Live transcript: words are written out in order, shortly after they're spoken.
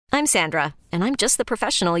I'm Sandra, and I'm just the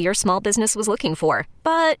professional your small business was looking for.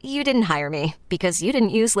 But you didn't hire me because you didn't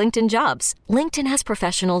use LinkedIn Jobs. LinkedIn has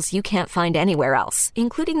professionals you can't find anywhere else,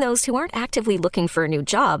 including those who aren't actively looking for a new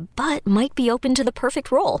job, but might be open to the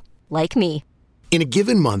perfect role, like me. In a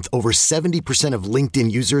given month, over 70% of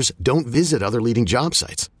LinkedIn users don't visit other leading job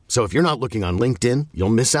sites. So if you're not looking on LinkedIn, you'll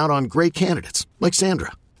miss out on great candidates like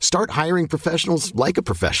Sandra. Start hiring professionals like a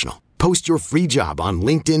professional. Post your free job on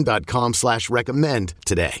linkedin.com/recommend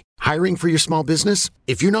today. Hiring for your small business?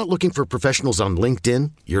 If you're not looking for professionals on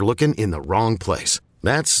LinkedIn, you're looking in the wrong place.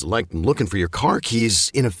 That's like looking for your car keys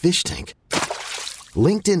in a fish tank.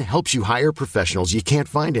 LinkedIn helps you hire professionals you can't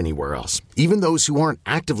find anywhere else, even those who aren't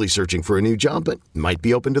actively searching for a new job but might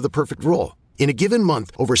be open to the perfect role. In a given month,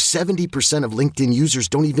 over 70% of LinkedIn users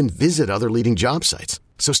don't even visit other leading job sites.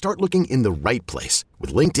 So start looking in the right place.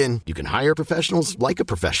 With LinkedIn, you can hire professionals like a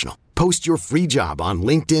professional. Post your free job on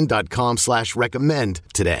linkedin.com/recommend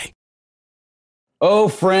today. Oh,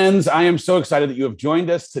 friends, I am so excited that you have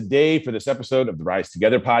joined us today for this episode of the Rise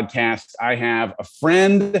Together podcast. I have a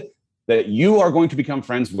friend that you are going to become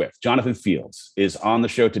friends with. Jonathan Fields is on the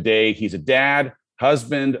show today. He's a dad,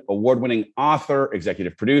 husband, award-winning author,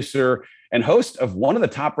 executive producer, and host of one of the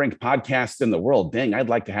top-ranked podcasts in the world. Dang, I'd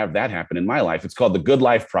like to have that happen in my life. It's called The Good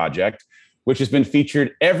Life Project, which has been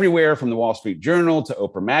featured everywhere from the Wall Street Journal to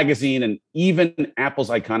Oprah Magazine and even Apple's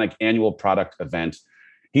iconic annual product event.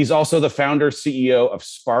 He's also the founder, CEO of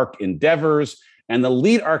Spark Endeavors and the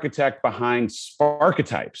lead architect behind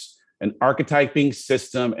Sparketypes, an archetyping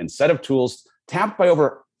system and set of tools tapped by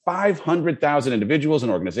over 500,000 individuals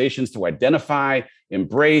and organizations to identify,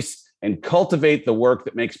 embrace, and cultivate the work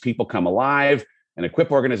that makes people come alive and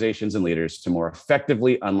equip organizations and leaders to more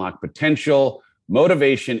effectively unlock potential,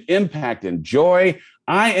 motivation, impact, and joy.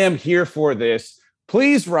 I am here for this.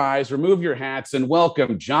 Please rise, remove your hats, and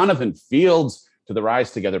welcome Jonathan Fields to the Rise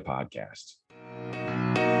Together podcast.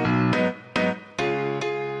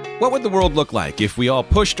 What would the world look like if we all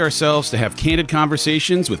pushed ourselves to have candid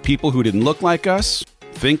conversations with people who didn't look like us,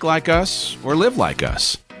 think like us, or live like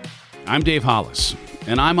us? I'm Dave Hollis,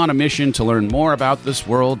 and I'm on a mission to learn more about this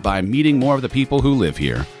world by meeting more of the people who live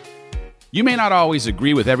here. You may not always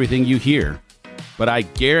agree with everything you hear, but I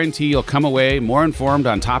guarantee you'll come away more informed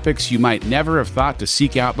on topics you might never have thought to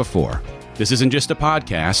seek out before. This isn't just a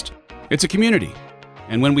podcast, it's a community.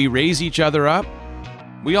 And when we raise each other up,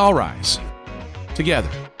 we all rise together.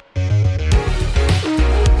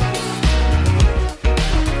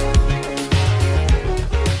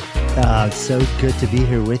 It's so good to be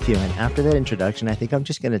here with you. And after that introduction, I think I'm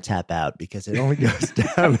just going to tap out because it only goes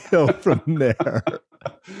downhill from there.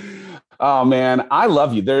 Oh, man, I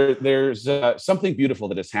love you. There's something beautiful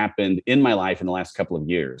that has happened in my life in the last couple of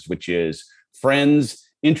years, which is friends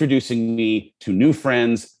introducing me to new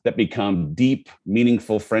friends that become deep,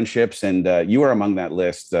 meaningful friendships. And you are among that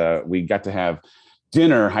list. We got to have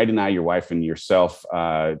dinner, Heidi and I, your wife and yourself,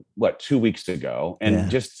 2 weeks ago. And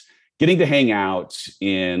just getting to hang out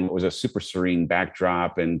in what was a super serene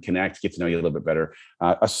backdrop and connect, get to know you a little bit better.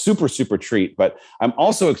 A super, super treat. But I'm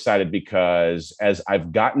also excited because as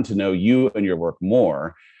I've gotten to know you and your work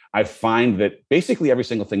more, I find that basically every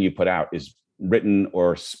single thing you put out is written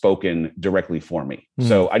or spoken directly for me.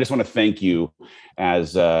 So I just want to thank you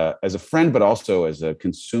as a friend, but also as a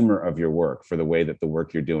consumer of your work for the way that the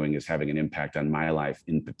work you're doing is having an impact on my life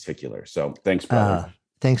in particular. So thanks, brother.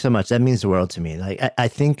 Thanks so much. That means the world to me. Like I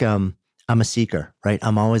think I'm a seeker, right?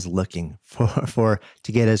 I'm always looking for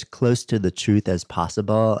to get as close to the truth as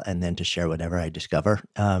possible, and then to share whatever I discover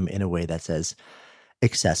in a way that's as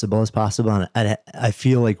accessible as possible. And I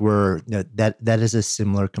feel like that is a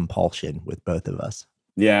similar compulsion with both of us.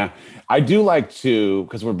 Yeah, I do like to,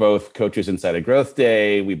 because we're both coaches inside of Growth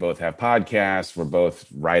Day. We both have podcasts. We're both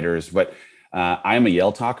writers, but I am a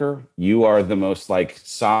Yale talker. You are the most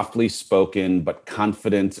softly spoken but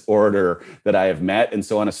confident orator that I have met. And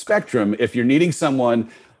so on a spectrum, if you're needing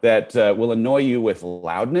someone that will annoy you with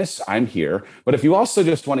loudness, I'm here. But if you also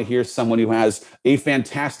just want to hear someone who has a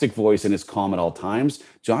fantastic voice and is calm at all times,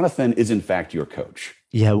 Jonathan is in fact your coach.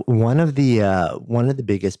 Yeah, one of the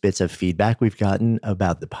biggest bits of feedback we've gotten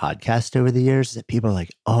about the podcast over the years is that people are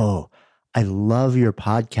like, "Oh, I love your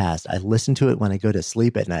podcast. I listen to it when I go to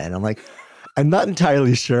sleep at night." And I'm like, I'm not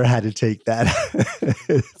entirely sure how to take that.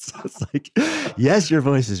 It's like, yes, your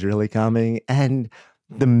voice is really calming, and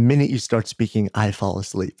the minute you start speaking, I fall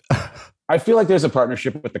asleep. I feel like there's a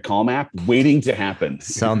partnership with the Calm app waiting to happen.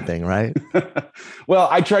 Something, right? Well,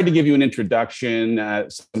 I tried to give you an introduction,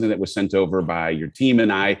 something that was sent over by your team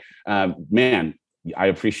and I. Man, I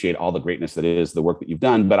appreciate all the greatness that is the work that you've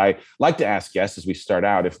done. But I like to ask guests as we start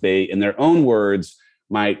out if they, in their own words,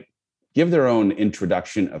 might give their own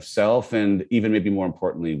introduction of self and even maybe more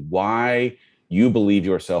importantly, why you believe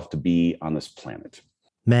yourself to be on this planet.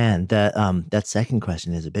 Man, that second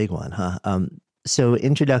question is a big one, huh? So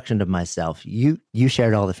introduction to myself, you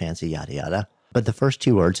shared all the fancy yada yada, but the first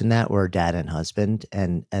two words in that were dad and husband,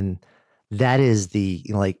 and that is the,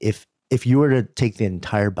 like, if you were to take the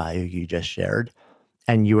entire bio you just shared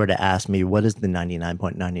and you were to ask me what is the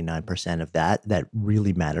 99.99% of that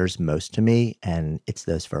really matters most to me, and it's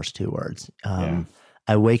those first two words.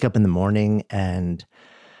 I wake up in the morning and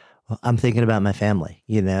I'm thinking about my family.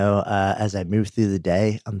 As I move through the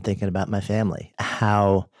day, I'm thinking about my family,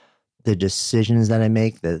 how the decisions that I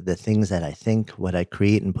make, the things that I think, what I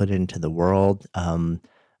create and put into the world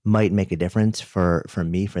might make a difference for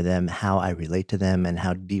me, for them, how I relate to them, and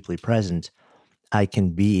how deeply present I can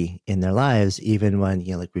be in their lives, even when,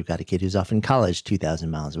 like we've got a kid who's off in college 2,000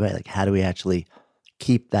 miles away. Like, how do we actually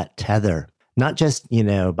keep that tether? Not just,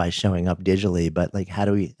 by showing up digitally, but like, how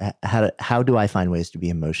do I find ways to be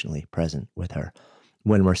emotionally present with her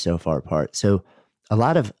when we're so far apart? So a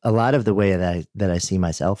lot of the way that I see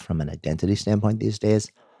myself from an identity standpoint these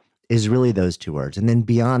days is really those two words. And then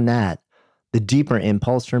beyond that, the deeper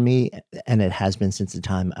impulse for me, and it has been since the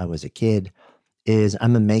time I was a kid, is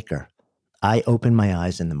I'm a maker. I open my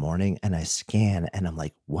eyes in the morning and I scan and I'm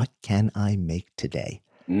like, what can I make today?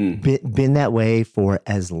 Been that way for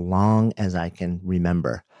as long as I can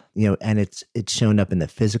remember, and it's shown up in the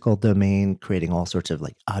physical domain, creating all sorts of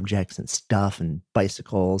like objects and stuff and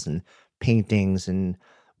bicycles and paintings and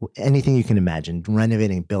anything you can imagine,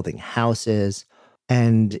 renovating, building houses.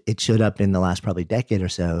 And it showed up in the last probably decade or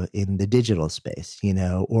so in the digital space,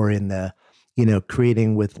 or in the,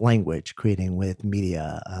 creating with language, creating with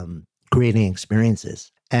media, creating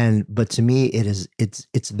experiences. But to me, it's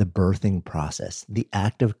the birthing process, the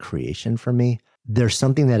act of creation for me. There's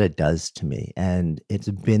something that it does to me, and it's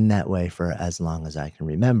been that way for as long as I can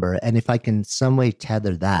remember. And if I can some way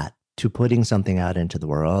tether that to putting something out into the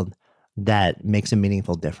world that makes a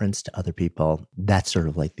meaningful difference to other people, that's sort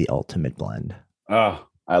of like the ultimate blend. Oh,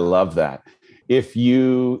 I love that. If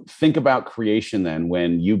you think about creation, then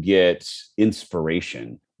when you get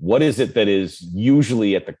inspiration, what is it that is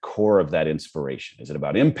usually at the core of that inspiration? Is it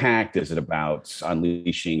about impact? Is it about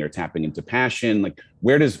unleashing or tapping into passion? Like,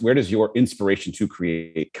 where does your inspiration to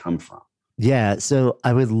create come from? Yeah, so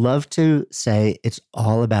I would love to say it's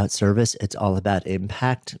all about service. It's all about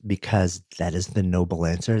impact, because that is the noble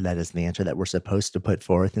answer. That is the answer that we're supposed to put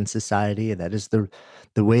forth in society. And that is the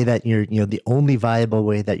way that the only viable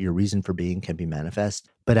way that your reason for being can be manifest.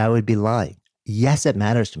 But I would be lying. Yes, it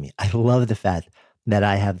matters to me. I love the fact that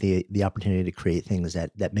I have the opportunity to create things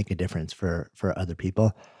that make a difference for other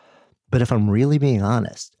people. But if I'm really being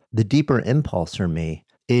honest, the deeper impulse for me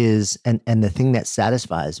is, and the thing that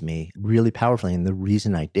satisfies me really powerfully, and the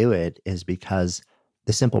reason I do it is because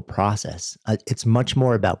the simple process, it's much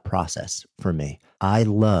more about process for me. I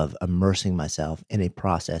love immersing myself in a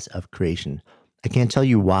process of creation. I can't tell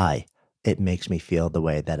you why it makes me feel the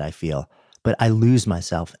way that I feel, but I lose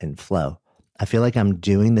myself in flow. I feel like I'm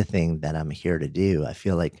doing the thing that I'm here to do. I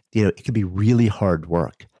feel like, it could be really hard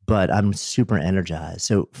work, but I'm super energized.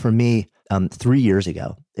 So for me, 3 years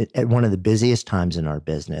ago, at one of the busiest times in our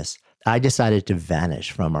business, I decided to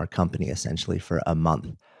vanish from our company essentially for a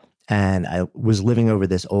month. And I was living over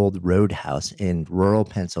this old roadhouse in rural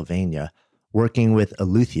Pennsylvania, working with a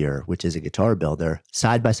luthier, which is a guitar builder,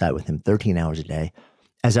 side by side with him 13 hours a day,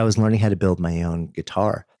 as I was learning how to build my own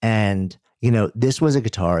guitar. And, this was a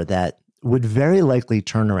guitar that would very likely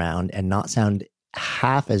turn around and not sound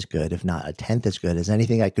half as good, if not a tenth as good, as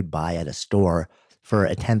anything I could buy at a store for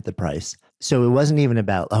a tenth the price. So it wasn't even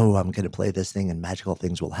about, oh, I'm going to play this thing and magical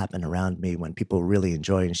things will happen around me when people really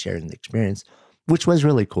enjoy and share the experience, which was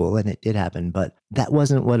really cool. And it did happen. But that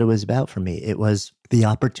wasn't what it was about for me. It was the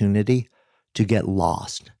opportunity to get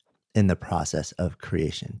lost in the process of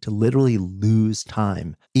creation, to literally lose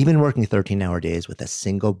time. Even working 13-hour days with a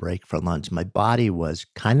single break for lunch, my body was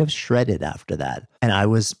kind of shredded after that. And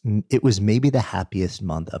it was maybe the happiest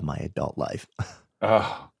month of my adult life.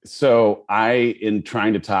 So in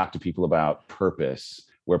trying to talk to people about purpose,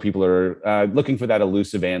 where people are looking for that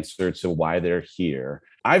elusive answer to why they're here,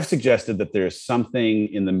 I've suggested that there's something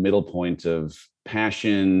in the middle point of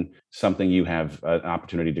passion, something you have an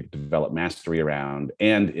opportunity to develop mastery around,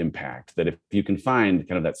 and impact, that if you can find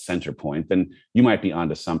kind of that center point, then you might be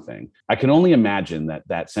onto something. I can only imagine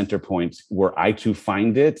that center point, were I to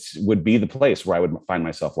find it, would be the place where I would find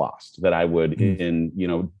myself lost, that I would in,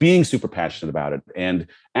 being super passionate about it and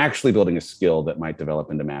actually building a skill that might develop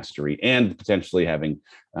into mastery and potentially having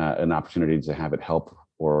an opportunity to have it help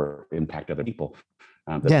or impact other people.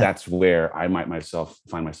 That's where I might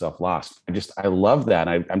find myself lost. I love that.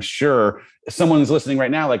 I'm sure someone's listening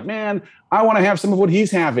right now, like, man, I want to have some of what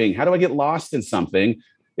he's having. How do I get lost in something?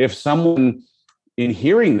 If someone in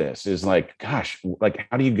hearing this is like, gosh, like,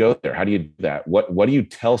 how do you go there? How do you do that? What do you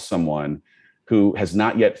tell someone who has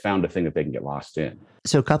not yet found a thing that they can get lost in?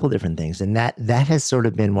 So a couple different things. And that has sort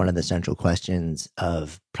of been one of the central questions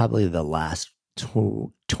of probably the last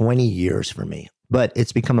 20 years for me. But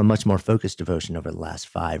it's become a much more focused devotion over the last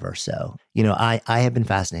 5 or so. I have been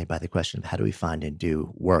fascinated by the question of how do we find and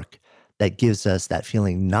do work that gives us that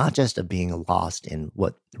feeling, not just of being lost in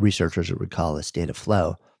what researchers would call a state of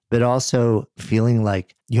flow, but also feeling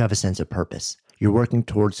like you have a sense of purpose. You're working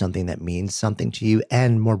towards something that means something to you.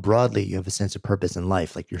 And more broadly, you have a sense of purpose in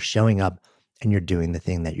life. Like you're showing up and you're doing the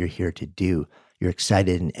thing that you're here to do. You're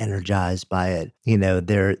excited and energized by it.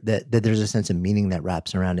 There's a sense of meaning that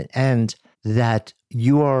wraps around it. And that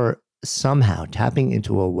you are somehow tapping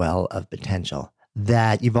into a well of potential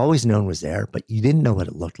that you've always known was there, but you didn't know what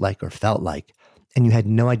it looked like or felt like, and you had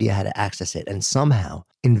no idea how to access it. And somehow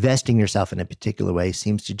investing yourself in a particular way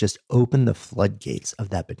seems to just open the floodgates of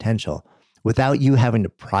that potential. Without you having to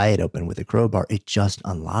pry it open with a crowbar, it just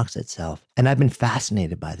unlocks itself. And I've been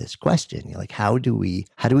fascinated by this question. Like, how do we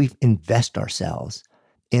invest ourselves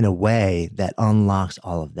in a way that unlocks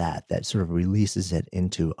all of that sort of releases it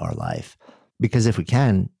into our life? Because if we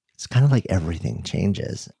can, it's kind of like everything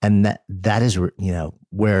changes. And that is,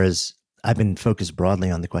 whereas I've been focused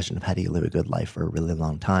broadly on the question of how do you live a good life for a really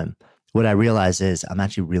long time. What I realize is I'm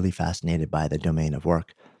actually really fascinated by the domain of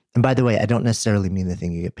work. And by the way, I don't necessarily mean the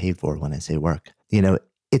thing you get paid for when I say work.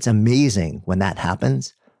 It's amazing when that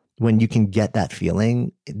happens, when you can get that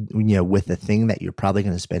feeling, with the thing that you're probably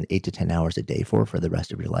going to spend 8 to 10 hours a day for the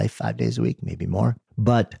rest of your life, 5 days a week, maybe more.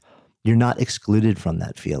 But you're not excluded from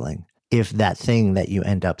that feeling. If that thing that you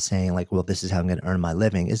end up saying like, well, this is how I'm going to earn my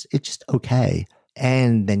living, it's just okay.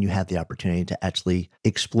 And then you have the opportunity to actually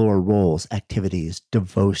explore roles, activities,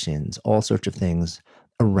 devotions, all sorts of things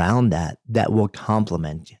around that will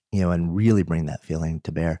complement, and really bring that feeling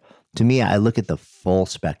to bear. To me, I look at the full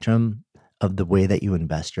spectrum of the way that you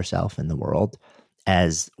invest yourself in the world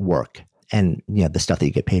as work. And, the stuff that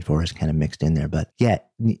you get paid for is kind of mixed in there. But yeah,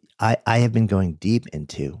 I have been going deep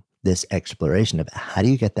into this exploration of how do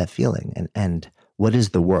you get that feeling and what is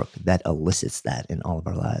the work that elicits that in all of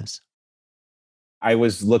our lives? I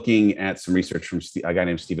was looking at some research from a guy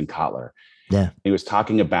named Steven Kotler. Yeah. He was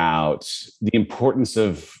talking about the importance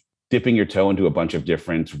of dipping your toe into a bunch of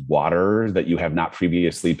different water that you have not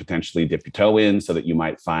previously potentially dipped your toe in, so that you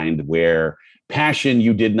might find where passion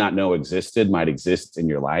you did not know existed might exist in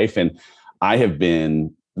your life. And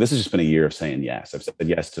this has just been a year of saying yes. I've said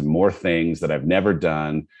yes to more things that I've never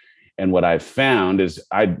done. And what I've found is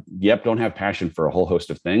don't have passion for a whole host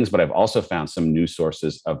of things, but I've also found some new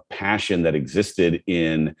sources of passion that existed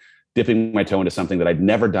in dipping my toe into something that I'd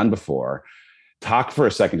never done before. Talk for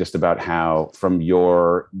a second just about how, from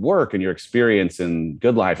your work and your experience in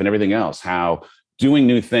Good Life and everything else, how doing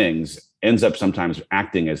new things ends up sometimes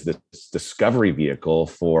acting as this discovery vehicle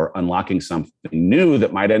for unlocking something new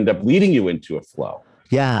that might end up leading you into a flow.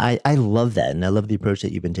 Yeah, I love that. And I love the approach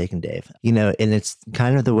that you've been taking, Dave. And it's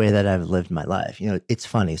kind of the way that I've lived my life. It's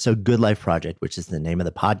funny. So Good Life Project, which is the name of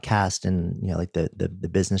the podcast and, like the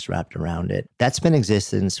business wrapped around it, that's been in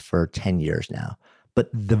existence for 10 years now. But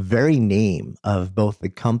the very name of both the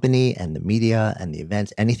company and the media and the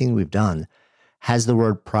events, anything we've done, has the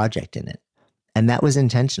word project in it. And that was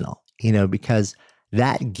intentional, because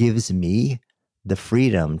that gives me the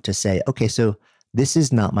freedom to say, okay, so this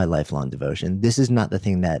is not my lifelong devotion. This is not the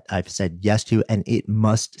thing that I've said yes to, and it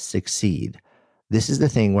must succeed. This is the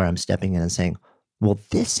thing where I'm stepping in and saying, well,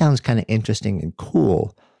 this sounds kind of interesting and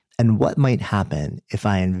cool. And what might happen if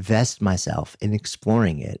I invest myself in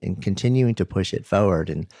exploring it and continuing to push it forward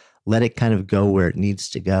and let it kind of go where it needs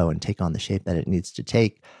to go and take on the shape that it needs to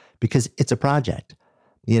take? Because it's a project.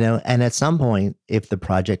 And at some point, if the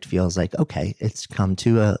project feels like, okay, it's come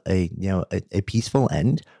to a peaceful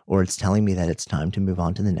end, or it's telling me that it's time to move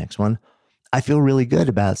on to the next one, I feel really good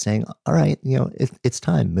about saying, all right, it's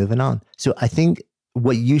time, moving on. So I think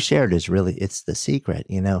what you shared is really, it's the secret.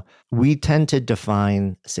 We tend to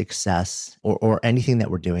define success or anything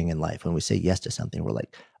that we're doing in life. When we say yes to something, we're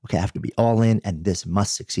like, okay, I have to be all in and this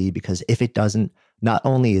must succeed, because if it doesn't, not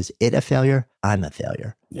only is it a failure, I'm a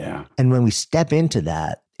failure. Yeah. And when we step into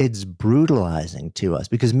that, it's brutalizing to us,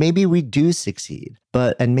 because maybe we do succeed,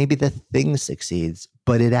 and maybe the thing succeeds,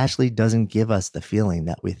 but it actually doesn't give us the feeling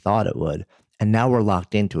that we thought it would. And now we're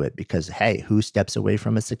locked into it because, hey, who steps away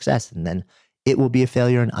from a success? And then it will be a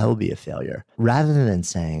failure and I will be a failure. Rather than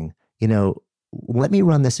saying, let me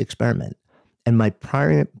run this experiment. And my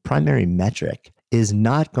primary metric is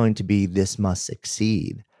not going to be this must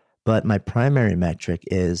succeed, but my primary metric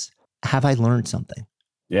is, have I learned something?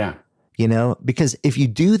 Yeah. Because if you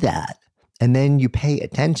do that and then you pay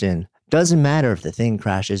attention, doesn't matter if the thing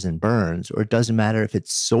crashes and burns, or it doesn't matter if it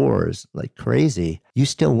soars like crazy, you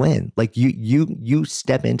still win. Like you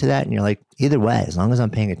step into that and you're like, either way, as long as I'm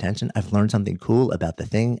paying attention, I've learned something cool about the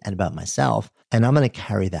thing and about myself, and I'm going to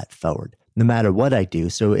carry that forward no matter what I do.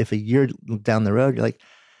 So if a year down the road, you're like,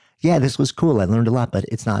 yeah, this was cool, I learned a lot, but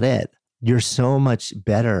it's not it. You're so much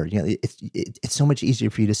better. It's so much easier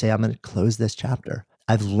for you to say, I'm going to close this chapter.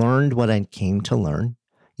 I've learned what I came to learn.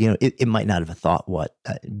 It might not have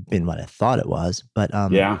been what I thought it was, but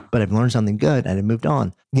I've learned something good and I moved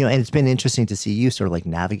on. And it's been interesting to see you sort of like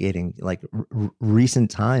navigating like recent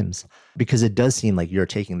times, because it does seem like you're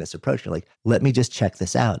taking this approach. You're like, let me just check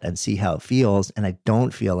this out and see how it feels. And I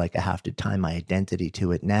don't feel like I have to tie my identity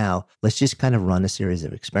to it now. Let's just kind of run a series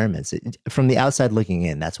of experiments. From the outside looking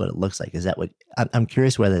in, that's what it looks like. Is that what I'm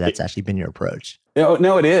curious whether that's actually been your approach?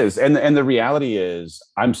 No, it is. And the reality is,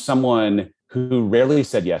 I'm someone who rarely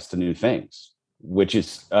said yes to new things, which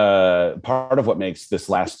is part of what makes this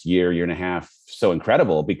last year and a half so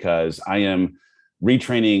incredible, because I am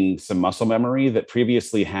retraining some muscle memory that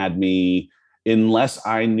previously had me, unless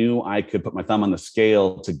I knew I could put my thumb on the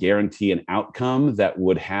scale to guarantee an outcome that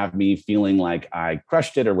would have me feeling like I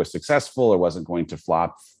crushed it or was successful or wasn't going to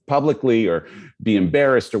flop publicly or be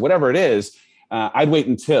embarrassed or whatever it is. I'd wait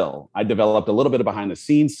until I developed a little bit of behind the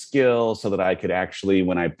scenes skill so that I could actually,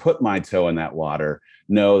 when I put my toe in that water,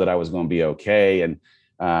 know that I was going to be okay. And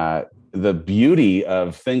the beauty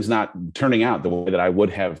of things not turning out the way that I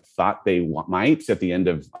would have thought they might at the end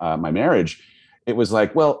of my marriage, it was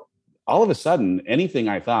like, well, all of a sudden, anything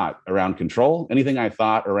I thought around control, anything I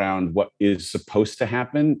thought around what is supposed to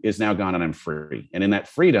happen is now gone, and I'm free. And in that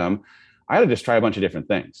freedom, I had to just try a bunch of different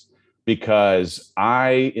things. Because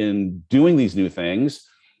I, in doing these new things,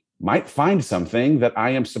 might find something that I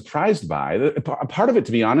am surprised by. A part of it,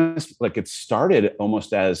 to be honest, like it started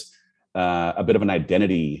almost as a bit of an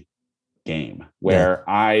identity game where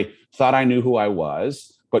I thought I knew who I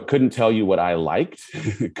was, but couldn't tell you what I liked,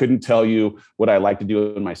 couldn't tell you what I like to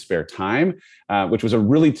do in my spare time, which was a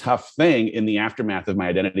really tough thing in the aftermath of my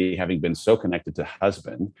identity having been so connected to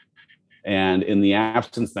husband. And in the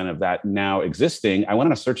absence then of that now existing, I went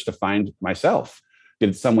on a search to find myself. Did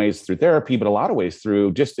it some ways through therapy, but a lot of ways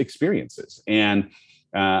through just experiences. And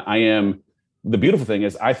the beautiful thing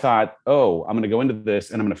is I thought, I'm going to go into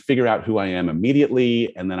this and I'm going to figure out who I am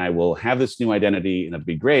immediately. And then I will have this new identity and it'll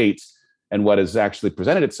be great. And what has actually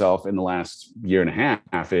presented itself in the last year and a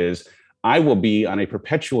half is I will be on a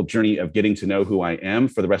perpetual journey of getting to know who I am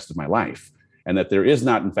for the rest of my life. And that there is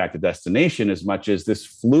not, in fact, a destination as much as this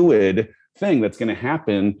fluid thing that's going to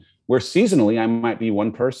happen where seasonally I might be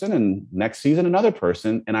one person and next season another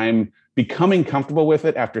person. And I'm becoming comfortable with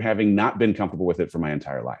it after having not been comfortable with it for my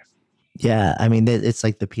entire life. Yeah. I mean, it's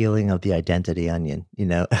like the peeling of the identity onion,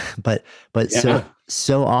 but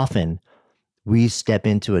so often we step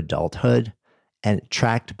into adulthood and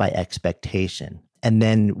tracked by expectation. And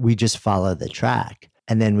then we just follow the track.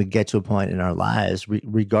 And then we get to a point in our lives,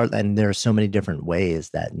 and there are so many different ways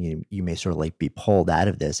that you may sort of like be pulled out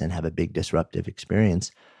of this and have a big disruptive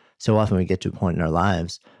experience. So often we get to a point in our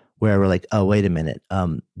lives where we're like, oh, wait a minute,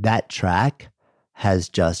 that track has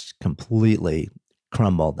just completely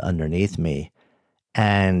crumbled underneath me.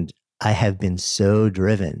 And I have been so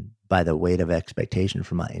driven by the weight of expectation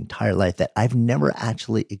for my entire life that I've never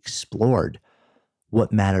actually explored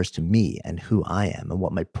what matters to me and who I am and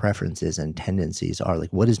what my preferences and tendencies are.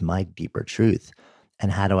 Like, what is my deeper truth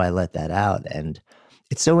and how do I let that out? And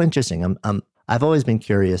it's so interesting. I've always been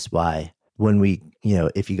curious why when we,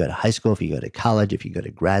 if you go to high school, if you go to college, if you go to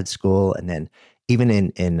grad school, and then even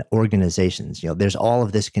in organizations, there's all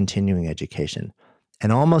of this continuing education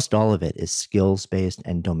and almost all of it is skills-based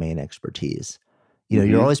and domain expertise.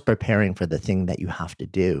 You're always preparing for the thing that you have to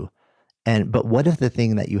do. But what if the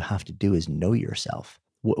thing that you have to do is know yourself?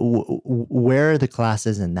 Where are the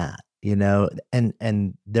classes in that?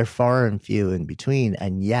 And they're far and few in between.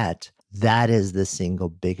 And yet that is the single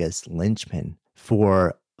biggest linchpin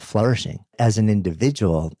for flourishing as an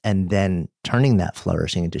individual, and then turning that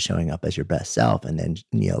flourishing into showing up as your best self. And then,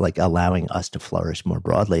 like allowing us to flourish more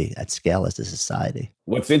broadly at scale as a society.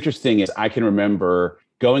 What's interesting is I can remember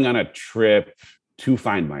going on a trip to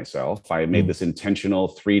find myself. I made this intentional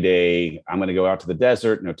 3-day, I'm going to go out to the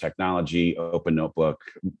desert, no technology, open notebook,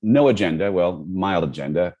 no agenda. Well, mild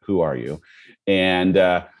agenda. Who are you? And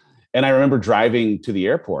I remember driving to the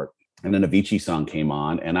airport and an Avicii song came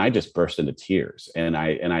on, and I just burst into tears. And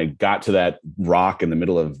I got to that rock in the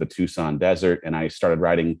middle of the Tucson desert, and I started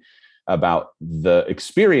writing about the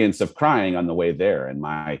experience of crying on the way there. And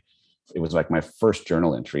it was like my first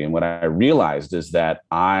journal entry. And what I realized is that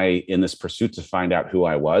I, in this pursuit to find out who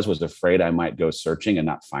I was afraid I might go searching and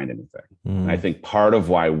not find anything. And I think part of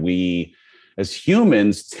why we as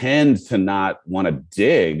humans tend to not want to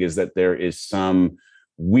dig is that there is some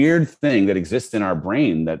weird thing that exists in our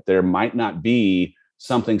brain, that there might not be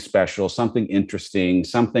something special, something interesting,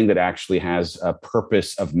 something that actually has a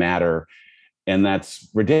purpose of matter. And that's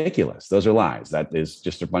ridiculous. Those are lies. That is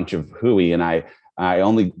just a bunch of hooey. And I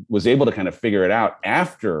only was able to kind of figure it out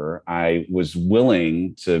after I was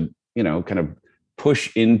willing to, kind of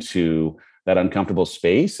push into that uncomfortable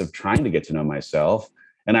space of trying to get to know myself.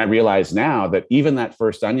 And I realize now that even that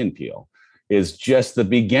first onion peel is just the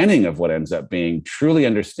beginning of what ends up being truly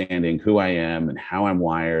understanding who I am and how I'm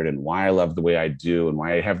wired and why I love the way I do and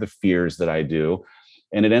why I have the fears that I do.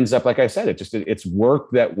 And it ends up, like I said, it's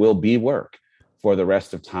work that will be work for the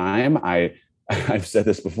rest of time. I've said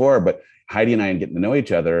this before, but Heidi and I, in getting to know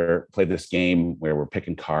each other, play this game where we're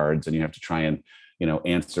picking cards and you have to try and,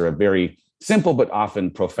 answer a very simple but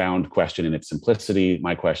often profound question in its simplicity.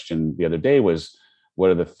 My question the other day was, what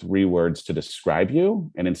are the 3 words to describe you?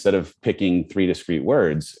 And instead of picking 3 discrete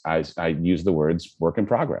words, I use the words work in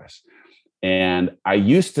progress. And I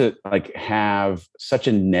used to have such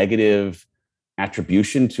a negative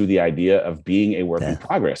attribution to the idea of being a work in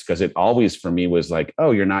progress, because it always for me was like,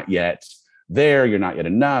 oh, you're not yet there, you're not yet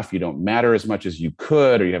enough, you don't matter as much as you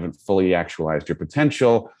could, or you haven't fully actualized your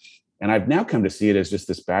potential. And I've now come to see it as just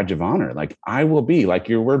this badge of honor. Like, I will be like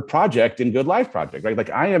your word project in Good Life Project, right? Like,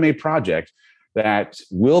 I am a project that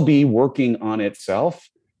will be working on itself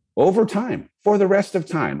over time for the rest of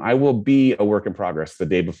time. I will be a work in progress the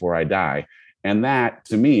day before I die. And that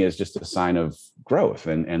to me is just a sign of growth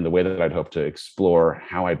and the way that I'd hope to explore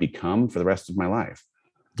how I become for the rest of my life.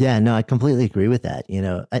 Yeah, no, I completely agree with that.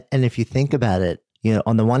 And if you think about it,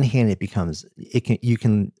 on the one hand, you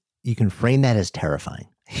can frame that as terrifying.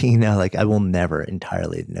 I will never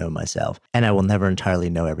entirely know myself, and I will never entirely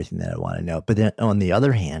know everything that I want to know. But then on the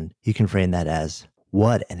other hand, you can frame that as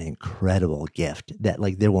what an incredible gift, that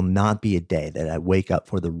there will not be a day that I wake up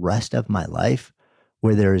for the rest of my life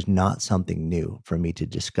where there is not something new for me to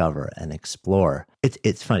discover and explore.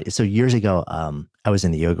 It's funny. So years ago, I was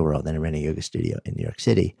in the yoga world, and I ran a yoga studio in New York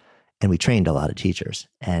City. And we trained a lot of teachers.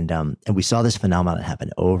 And we saw this phenomenon happen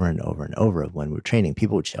over and over and over. When we were training,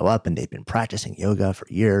 people would show up and they'd been practicing yoga for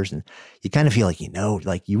years. And you kind of feel like,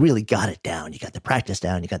 you really got it down. You got the practice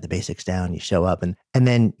down, you got the basics down, you show up. And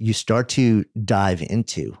then you start to dive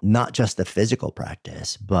into not just the physical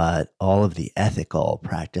practice, but all of the ethical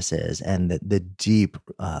practices and the deep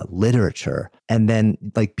literature. And then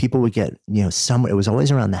people would get, somewhere, it was always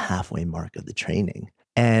around the halfway mark of the training.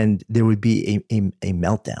 And there would be a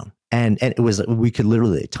meltdown. And it was, we could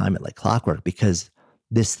literally time it like clockwork, because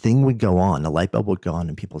this thing would go on, a light bulb would go on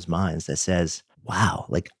in people's minds that says, wow,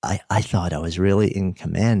 I thought I was really in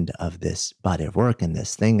command of this body of work and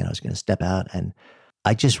this thing, and I was going to step out. And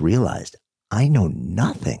I just realized I know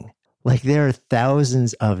nothing. There are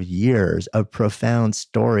thousands of years of profound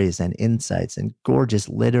stories and insights and gorgeous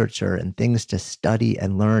literature and things to study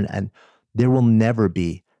and learn. And there will never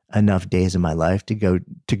be enough days in my life to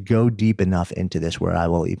go deep enough into this where I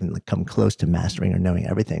will even come close to mastering or knowing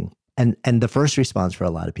everything. And the first response for a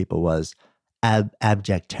lot of people was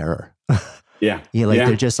abject terror. Yeah.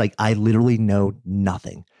 They're just like, I literally know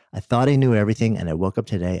nothing. I thought I knew everything, and I woke up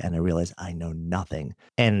today and I realized I know nothing.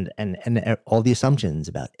 And all the assumptions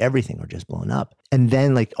about everything are just blown up. And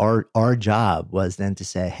then our job was then to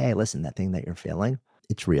say, hey, listen, that thing that you're feeling,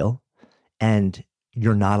 it's real, and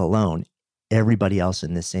you're not alone. Everybody else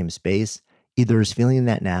in this same space either is feeling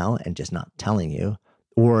that now and just not telling you,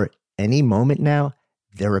 or any moment now,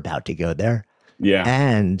 they're about to go there. Yeah.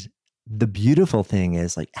 And the beautiful thing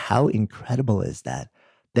is, how incredible is that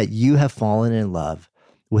you have fallen in love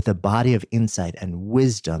with a body of insight and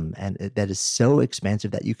wisdom, and that is so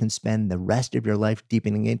expansive that you can spend the rest of your life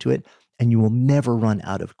deepening into it, and you will never run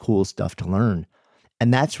out of cool stuff to learn.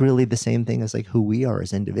 And that's really the same thing as who we are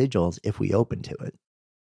as individuals if we open to it.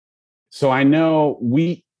 So I know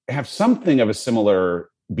we have something of a similar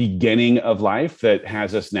beginning of life that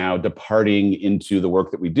has us now departing into the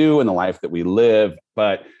work that we do and the life that we live.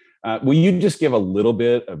 But will you just give a little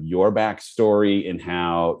bit of your backstory in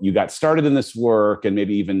how you got started in this work, and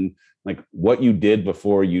maybe even like what you did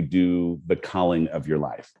before you do the calling of your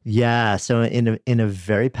life. Yeah. So in a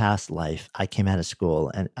very past life, I came out of school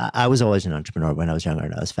and I was always an entrepreneur when I was younger,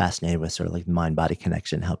 and I was fascinated with sort of like mind-body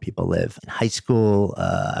connection, how people live. In high school,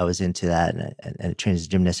 I was into that, and I trained as a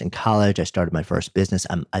gymnast. In college, I started my first business.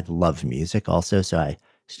 I love music also. So I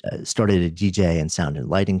started a DJ and sound and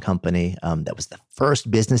lighting company. That was the first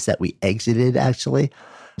business that we exited, actually.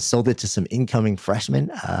 Sold it to some incoming freshmen.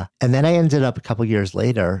 And then I ended up a couple years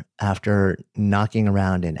later, after knocking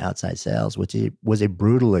around in outside sales, which was a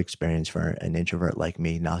brutal experience for an introvert like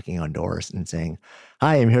me, knocking on doors and saying,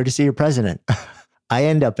 "Hi, I'm here to see your president." I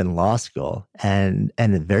end up in law school and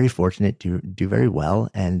very fortunate to do very well.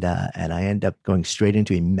 And I end up going straight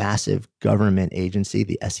into a massive government agency,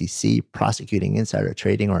 the SEC, prosecuting insider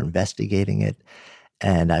trading or investigating it.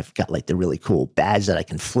 And I've got like the really cool badge that I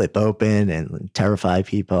can flip open and terrify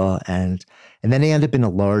people. And then I end up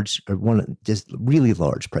in just really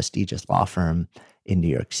large, prestigious law firm in New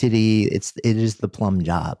York City. It is the plum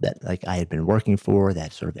job that like I had been working for,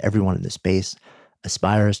 that sort of everyone in the space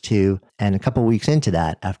aspires to. And a couple of weeks into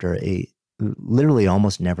that, after a literally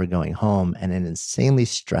almost never going home and an insanely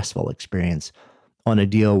stressful experience on a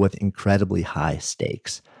deal with incredibly high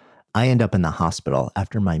stakes, I end up in the hospital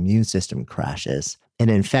after my immune system crashes. An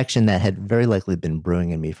infection that had very likely been brewing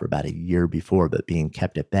in me for about a year before, but being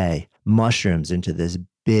kept at bay, mushrooms into this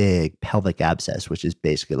big pelvic abscess, which is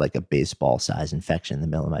basically like a baseball-sized infection in the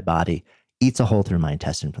middle of my body, eats a hole through my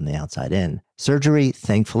intestine from the outside in. Surgery,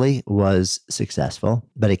 thankfully, was successful,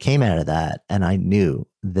 but I came out of that and I knew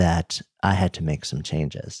that I had to make some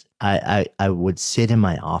changes. I would sit in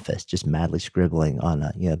my office just madly scribbling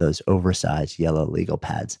on those oversized yellow legal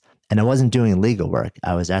pads. And I wasn't doing legal work.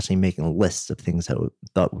 I was actually making lists of things that I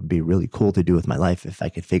thought would be really cool to do with my life if I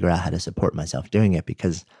could figure out how to support myself doing it.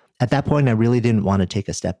 Because at that point, I really didn't want to take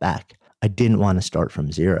a step back. I didn't want to start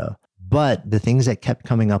from zero. But the things that kept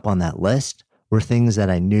coming up on that list were things that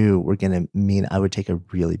I knew were going to mean I would take a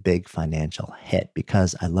really big financial hit,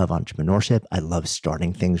 because I love entrepreneurship. I love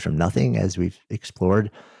starting things from nothing, as we've explored.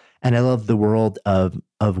 And I love the world of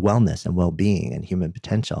wellness and well-being and human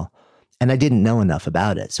potential. And I didn't know enough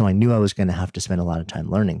about it. So I knew I was going to have to spend a lot of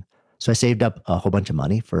time learning. So I saved up a whole bunch of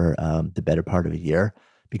money for the better part of a year,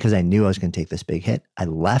 because I knew I was going to take this big hit. I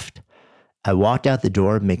left. I walked out the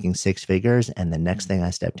door making six figures. And the next thing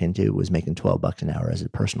I stepped into was making $12 an hour as a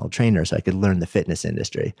personal trainer so I could learn the fitness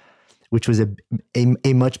industry, which was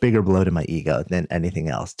a much bigger blow to my ego than anything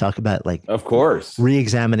else. Talk about like, of course,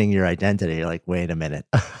 re-examining your identity. You're like, wait a minute.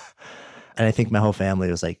 And I think my whole family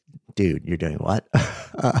was like, dude, you're doing what?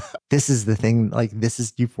 This is the thing, like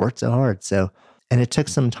you've worked so hard. So, and it took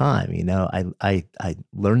some time, I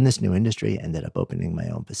learned this new industry, ended up opening my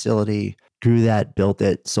own facility, grew that, built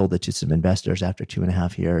it, sold it to some investors after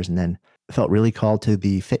 2.5 years, and then felt really called to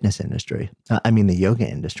the fitness industry. The yoga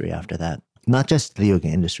industry after that. Not just the yoga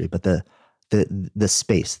industry, but the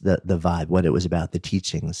space, the vibe, what it was about, the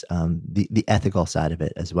teachings, the ethical side of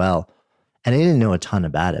it as well. And I didn't know a ton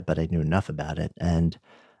about it, but I knew enough about it. And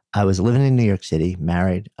I was living in New York City,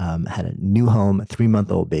 married, had a new home, a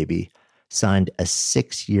 3-month-old baby, signed a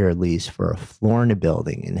 6-year lease for a floor in a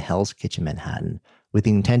building in Hell's Kitchen, Manhattan, with the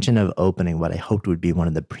intention of opening what I hoped would be one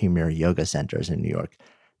of the premier yoga centers in New York.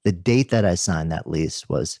 The date that I signed that lease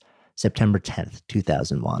was September 10th,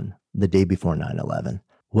 2001, the day before 9/11.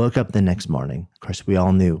 Woke up the next morning. Of course, we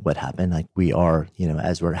all knew what happened. Like we are,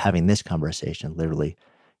 as we're having this conversation, literally,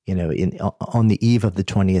 on the eve of the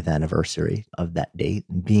 20th anniversary of that date,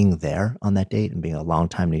 and being there on that date and being a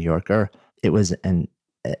longtime New Yorker, it was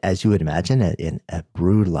as you would imagine, a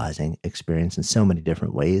brutalizing experience in so many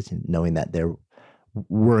different ways. And knowing that there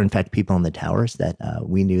were, in fact, people in the towers that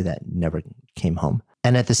we knew that never came home.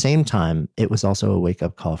 And at the same time, it was also a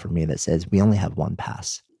wake-up call for me that says, we only have one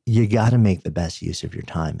pass. You got to make the best use of your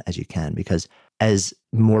time as you can, because as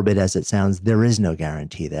morbid as it sounds, there is no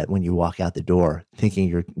guarantee that when you walk out the door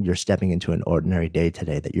thinking you're stepping into an ordinary day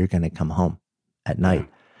today, that you're going to come home at night.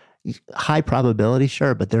 High probability,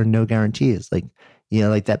 sure, but there are no guarantees. Like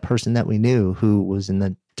that person that we knew who was in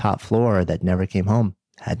the top floor that never came home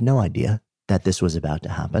had no idea that this was about to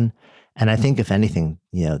happen. And I think if anything,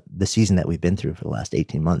 the season that we've been through for the last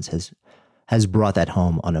 18 months has brought that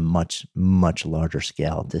home on a much, much larger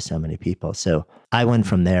scale to so many people. So I went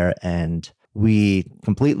from there, and we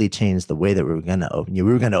completely changed the way that we were going to open. We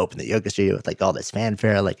were going to open the yoga studio with like all this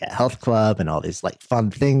fanfare, like a health club and all these like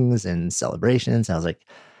fun things and celebrations. I was like,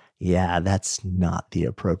 yeah, that's not the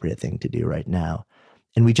appropriate thing to do right now.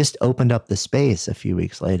 And we just opened up the space a few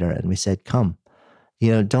weeks later, and we said, come,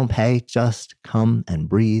 don't pay, just come and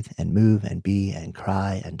breathe and move and be and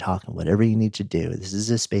cry and talk and whatever you need to do. This is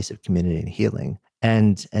a space of community and healing.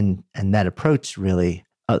 And that approach really,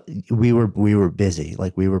 we were busy.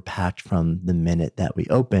 Like we were packed from the minute that we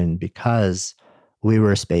opened because we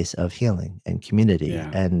were a space of healing and community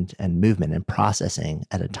and movement and processing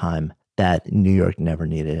at a time that New York never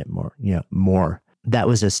needed it more. That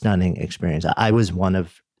was a stunning experience.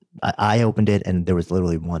 I opened it, and there was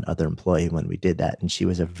literally one other employee when we did that, and she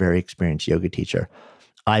was a very experienced yoga teacher.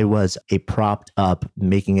 I was a propped up,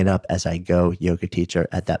 making it up as I go yoga teacher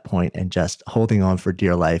at that point, and just holding on for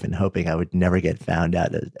dear life and hoping I would never get found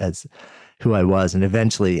out as who I was. And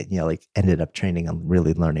eventually, ended up training and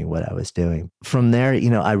really learning what I was doing. From there,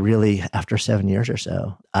 I really, after 7 years or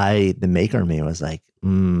so, the maker in me was like,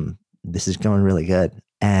 this is going really good.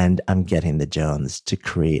 And I'm getting the Jones to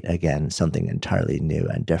create, again, something entirely new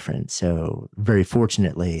and different. So very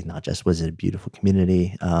fortunately, not just was it a beautiful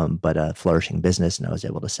community, but a flourishing business. And I was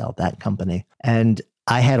able to sell that company. And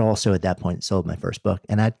I had also at that point sold my first book.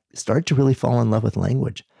 And I started to really fall in love with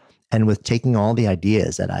language and with taking all the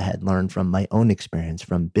ideas that I had learned from my own experience,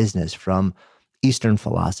 from business, from Eastern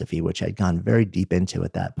philosophy, which I'd gone very deep into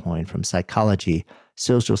at that point, from psychology,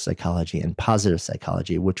 social psychology, and positive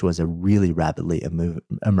psychology, which was a really rapidly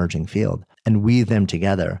emerging field, and weave them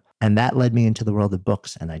together. And that led me into the world of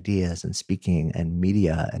books and ideas and speaking and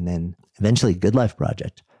media, and then eventually Good Life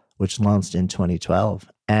Project, which launched in 2012.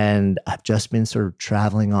 And I've just been sort of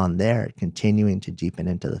traveling on there, continuing to deepen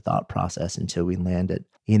into the thought process until we landed,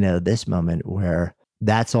 this moment where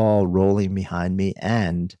that's all rolling behind me.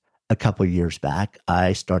 And a couple of years back,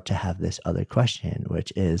 I start to have this other question,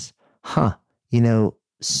 which is,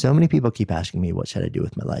 so many people keep asking me, what should I do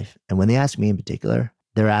with my life? And when they ask me in particular,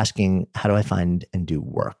 they're asking, how do I find and do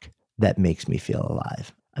work that makes me feel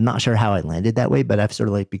alive? I'm not sure how I landed that way, but I've sort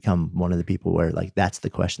of become one of the people where that's the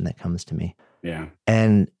question that comes to me. Yeah.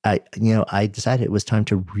 And I decided it was time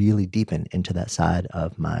to really deepen into that side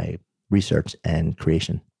of my research and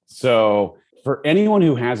creation. So for anyone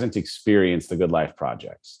who hasn't experienced the Good Life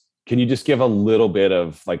Projects, can you just give a little bit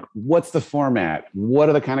of what's the format? What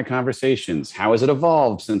are the kind of conversations? How has it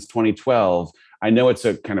evolved since 2012? I know it's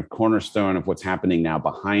a kind of cornerstone of what's happening now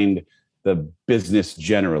behind the business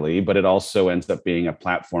generally, but it also ends up being a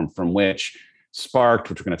platform from which Sparked,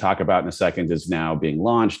 which we're going to talk about in a second, is now being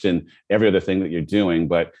launched, and every other thing that you're doing.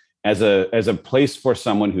 But as a place for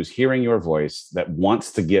someone who's hearing your voice that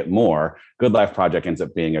wants to get more, Good Life Project ends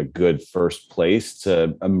up being a good first place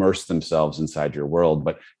to immerse themselves inside your world.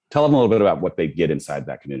 But tell them a little bit about what they get inside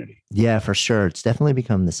that community. Yeah, for sure. It's definitely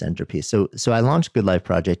become the centerpiece. So I launched Good Life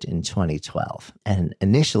Project in 2012. And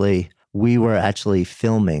initially, we were actually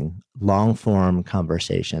filming long-form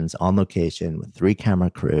conversations on location with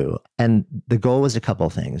 3-camera crew. And the goal was a couple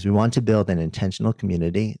of things. We wanted to build an intentional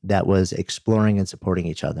community that was exploring and supporting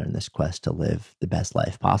each other in this quest to live the best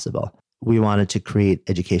life possible. We wanted to create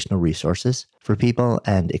educational resources for people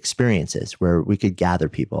and experiences where we could gather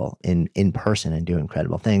people in person and do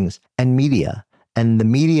incredible things, and media. And the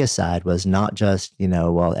media side was not just,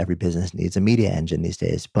 every business needs a media engine these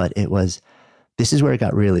days, but this is where it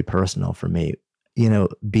got really personal for me.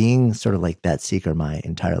 Being sort of like that seeker my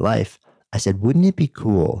entire life, I said, wouldn't it be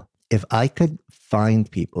cool if I could find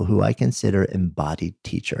people who I consider embodied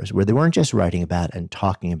teachers, where they weren't just writing about and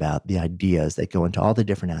talking about the ideas that go into all the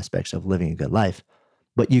different aspects of living a good life,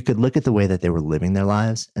 but you could look at the way that they were living their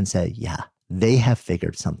lives and say, yeah, they have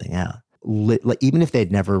figured something out. Even if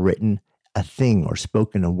they'd never written a thing or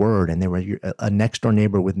spoken a word and they were a next door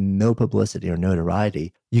neighbor with no publicity or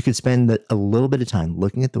notoriety, you could spend a little bit of time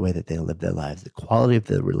looking at the way that they live their lives, the quality of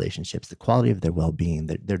their relationships, the quality of their well-being,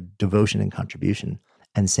 their devotion and contribution,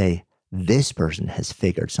 and say, this person has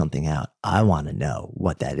figured something out. I want to know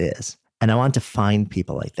what that is. And I want to find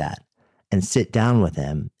people like that and sit down with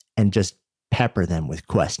them and just pepper them with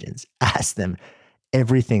questions, ask them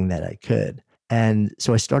everything that I could. And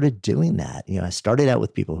so I started doing that. I started out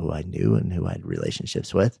with people who I knew and who I had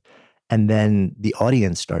relationships with. And then the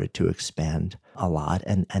audience started to expand a lot.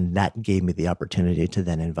 And that gave me the opportunity to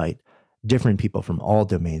then invite different people from all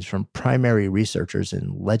domains, from primary researchers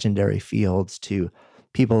in legendary fields to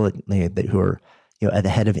people who are at the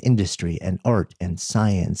head of industry and art and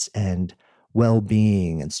science and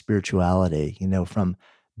well-being and spirituality, from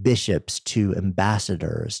bishops to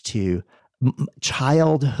ambassadors to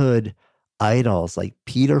childhood idols like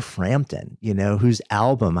Peter Frampton, whose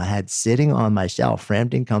album I had sitting on my shelf,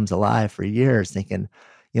 Frampton Comes Alive, for years, thinking,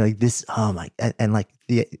 this, oh my, and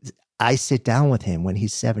I sit down with him when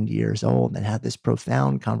he's 70 years old and have this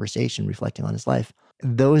profound conversation reflecting on his life.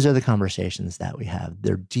 Those are the conversations that we have.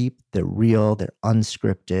 They're deep, they're real, they're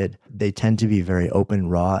unscripted. They tend to be very open,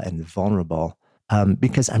 raw, and vulnerable.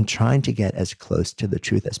 because I'm trying to get as close to the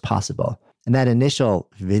truth as possible. And that initial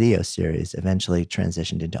video series eventually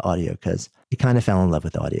transitioned into audio because I kind of fell in love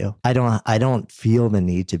with audio. I don't feel the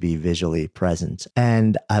need to be visually present.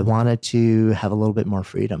 And I wanted to have a little bit more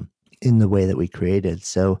freedom in the way that we created.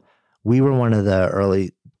 So we were one of the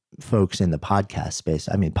early folks in the podcast space.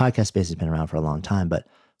 I mean, podcast space has been around for a long time, but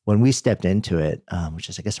when we stepped into it, which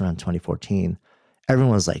is I guess around 2014,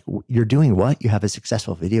 everyone was like, you're doing what? You have a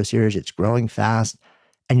successful video series. It's growing fast.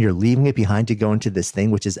 And you're leaving it behind to go into this thing,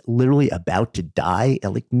 which is literally about to die.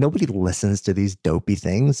 And like nobody listens to these dopey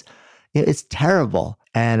things. It's terrible.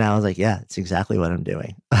 And I was like, yeah, it's exactly what I'm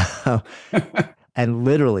doing. And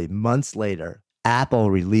literally months later, Apple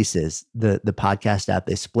releases the podcast app.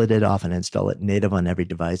 They split it off and install it native on every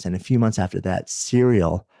device. And a few months after that,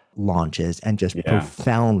 Serial launches and just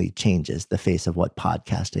profoundly changes the face of what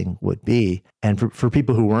podcasting would be. And for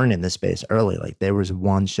people who weren't in this space early, like there was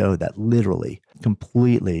one show that literally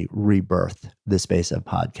completely rebirthed the space of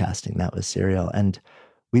podcasting. That was Serial. And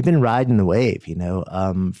we've been riding the wave,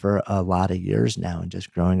 for a lot of years now and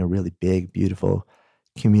just growing a really big, beautiful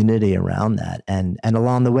community around that. And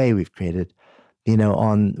along the way, we've created,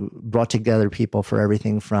 brought together people for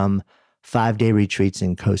everything from 5-day retreats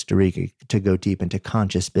in Costa Rica to go deep into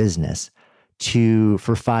conscious business to,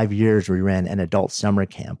 for 5 years, we ran an adult summer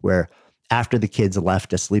camp where after the kids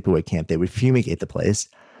left a sleepaway camp, they would fumigate the place.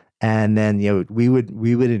 And then, we would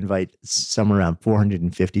invite somewhere around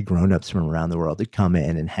 450 grownups from around the world to come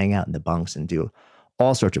in and hang out in the bunks and do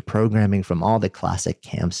all sorts of programming from all the classic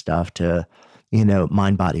camp stuff to,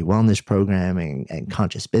 mind, body, wellness programming and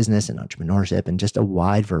conscious business and entrepreneurship and just a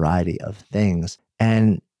wide variety of things.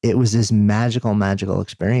 And it was this magical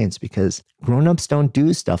experience because grownups don't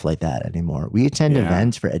do stuff like that anymore. We attend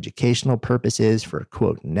events for educational purposes, for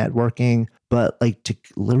quote, networking, but like to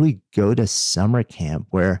literally go to summer camp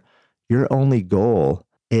where your only goal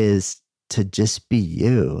is to just be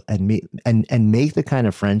you and meet and make the kind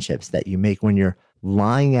of friendships that you make when you're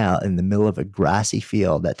lying out in the middle of a grassy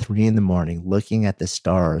field at 3 a.m, looking at the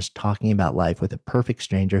stars, talking about life with a perfect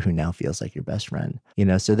stranger who now feels like your best friend.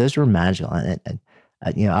 So those were magical. And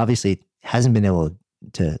obviously hasn't been able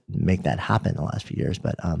to make that happen the last few years,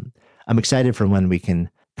 but I'm excited for when we can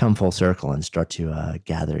come full circle and start to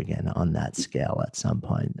gather again on that scale at some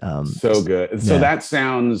point. So good. So that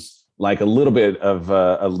sounds like a little bit of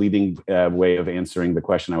a leading way of answering the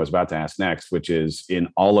question I was about to ask next, which is in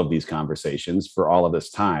all of these conversations for all of this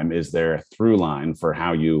time, is there a through line for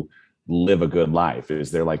how you live a good life? Is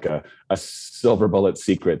there like a silver bullet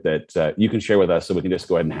secret that you can share with us so we can just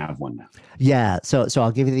go ahead and have one now? Yeah. So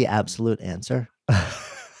I'll give you the absolute answer.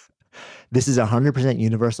 This is 100%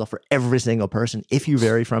 universal for every single person. If you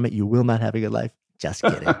vary from it, you will not have a good life. Just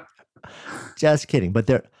kidding. Just kidding. But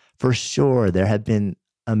there have been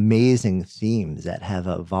amazing themes that have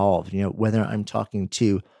evolved, whether I'm talking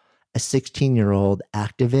to a 16-year-old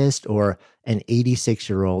activist or an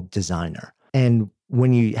 86-year-old designer. And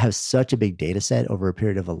when you have such a big data set over a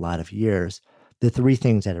period of a lot of years, the 3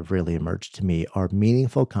 things that have really emerged to me are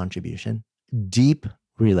meaningful contribution, deep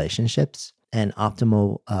relationships, and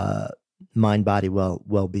optimal mind, body,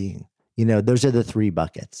 well-being. Those are the 3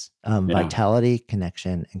 buckets, vitality,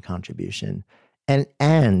 connection, and contribution.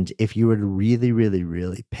 And if you were to really, really,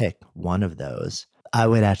 really pick one of those, I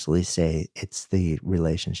would actually say it's the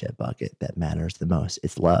relationship bucket that matters the most.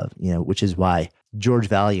 It's love, which is why George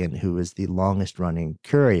Vaillant, who is the longest running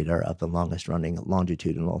curator of the longest running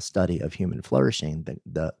longitudinal study of human flourishing,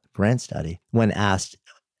 the Grant study, when asked,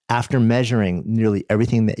 after measuring nearly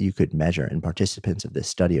everything that you could measure in participants of this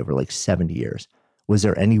study over like 70 years, was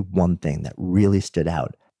there any one thing that really stood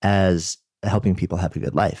out as helping people have a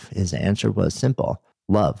good life? His answer was simple: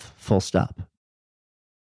 love, full stop.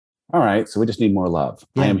 All right. So we just need more love.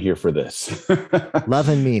 Yeah. I am here for this. Love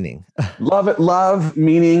and meaning. Love,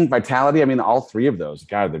 meaning, vitality. I mean, all 3 of those,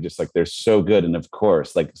 God, they're so good. And of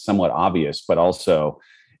course, like somewhat obvious, but also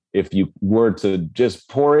if you were to just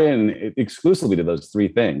pour in exclusively to those 3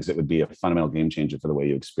 things, it would be a fundamental game changer for the way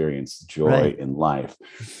you experience joy in life.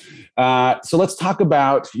 So let's talk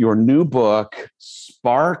about your new book,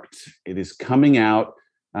 Sparked. It is coming out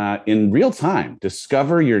in real time.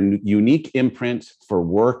 Discover your unique imprint for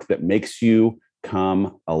work that makes you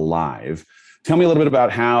come alive. Tell me a little bit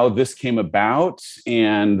about how this came about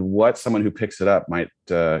and what someone who picks it up might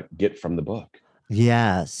get from the book.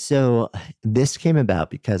 Yeah. So this came about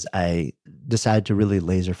because I decided to really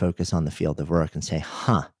laser focus on the field of work and say,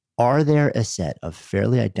 are there a set of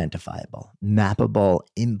fairly identifiable, mappable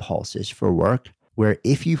impulses for work where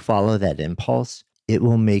if you follow that impulse, it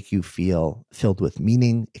will make you feel filled with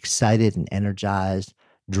meaning, excited and energized,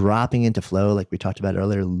 dropping into flow, like we talked about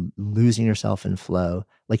earlier, losing yourself in flow,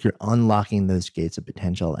 like you're unlocking those gates of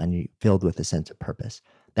potential and you're filled with a sense of purpose.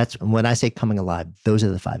 That's when I say coming alive, those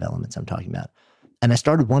are the 5 elements I'm talking about. And I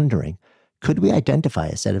started wondering, could we identify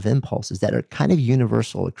a set of impulses that are kind of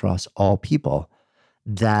universal across all people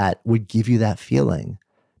that would give you that feeling?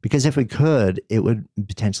 Because if we could, it would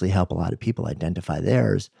potentially help a lot of people identify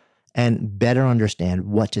theirs and better understand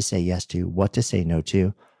what to say yes to, what to say no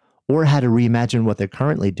to, or how to reimagine what they're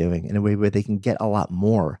currently doing in a way where they can get a lot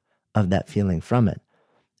more of that feeling from it.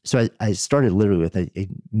 So I started literally with a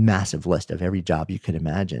massive list of every job you could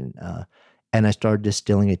imagine. And I started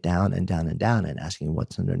distilling it down and down and down and asking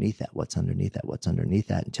what's underneath that, what's underneath that, what's underneath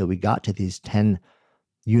that, until we got to these 10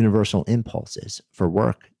 universal impulses for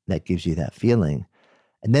work that gives you that feeling.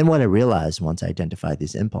 And then what I realized once I identified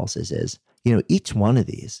these impulses is, each one of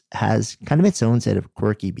these has kind of its own set of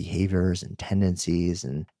quirky behaviors and tendencies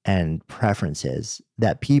and preferences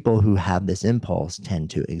that people who have this impulse tend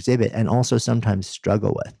to exhibit and also sometimes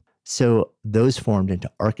struggle with. So those formed into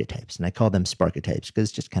archetypes, and I call them sparketypes because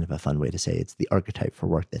it's just kind of a fun way to say it's the archetype for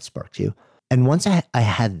work that sparks you. And once I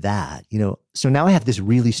had that, so now I have this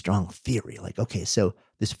really strong theory, like, okay, so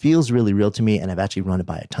this feels really real to me, and I've actually run it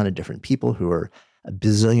by a ton of different people who are a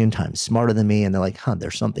bazillion times smarter than me, and they're like,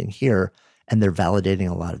 there's something here. And they're validating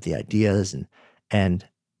a lot of the ideas. And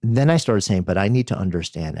then I started saying, but I need to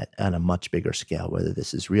understand it on a much bigger scale, whether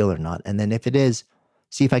this is real or not. And then if it is,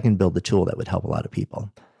 see if I can build the tool that would help a lot of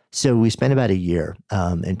people. So we spent about a year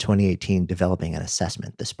in 2018 developing an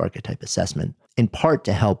assessment, the Sparketype assessment, in part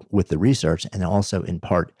to help with the research and also in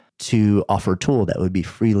part to offer a tool that would be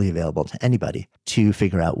freely available to anybody to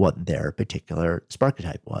figure out what their particular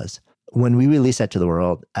Sparketype was. When we released that to the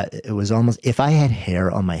world, it was almost, if I had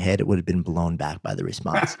hair on my head, it would have been blown back by the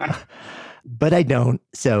response. But I don't.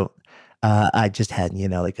 So I just had,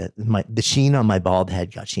 the sheen on my bald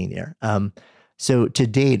head got sheenier. So to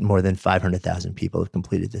date, more than 500,000 people have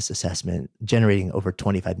completed this assessment, generating over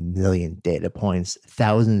 25 million data points.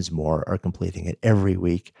 Thousands more are completing it every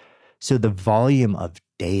week. So the volume of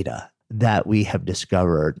data that we have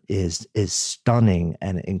discovered is stunning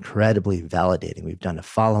and incredibly validating. We've done a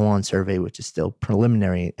follow-on survey, which is still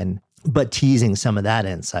preliminary, but teasing some of that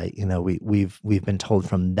insight. We've been told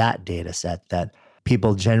from that data set that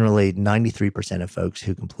people generally, 93% of folks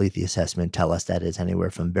who complete the assessment tell us that is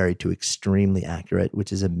anywhere from very to extremely accurate,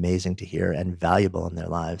 which is amazing to hear and valuable in their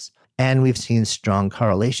lives. And we've seen strong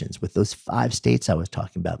correlations with those 5 states I was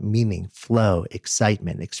talking about: meaning, flow,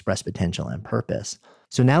 excitement, express potential, and purpose.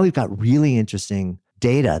 So now we've got really interesting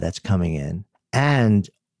data that's coming in, and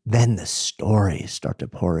then the stories start to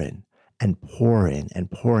pour in and pour in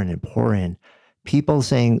and pour in and pour in. People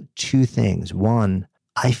saying 2 things. One,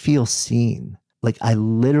 I feel seen. Like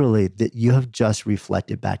that you have just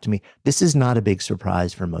reflected back to me. This is not a big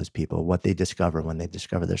surprise for most people, what they discover when they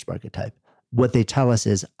discover their Sparketype. What they tell us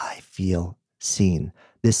is, I feel seen.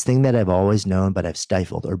 This thing that I've always known, but I've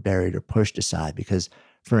stifled or buried or pushed aside because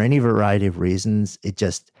for any variety of reasons,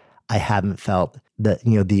 I haven't felt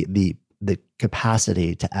the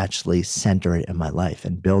capacity to actually center it in my life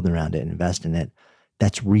and build around it and invest in it.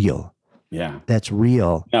 That's real. Yeah. That's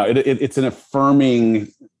real. No, it's an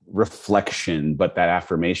affirming reflection, but that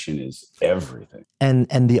affirmation is everything.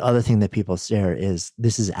 And the other thing that people share is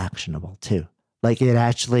this is actionable too. Like it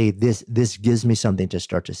actually, this gives me something to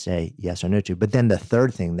start to say yes or no to. But then the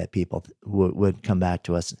third thing that people would come back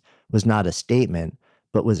to us was not a statement,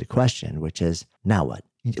 but was a question, which is, now what?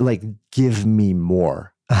 Like, give me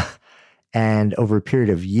more. And over a period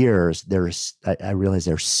of years, I realized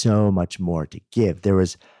there's so much more to give. There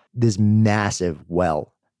was this massive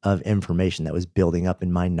well of information that was building up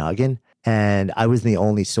in my noggin. And I was the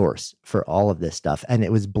only source for all of this stuff. And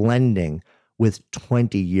it was blending with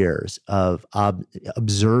 20 years of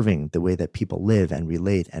observing the way that people live and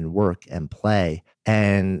relate and work and play.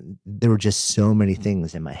 And there were just so many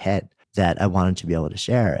things in my head that I wanted to be able to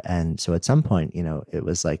share. And so at some point, it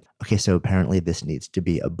was like, okay, so apparently this needs to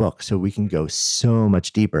be a book. So we can go so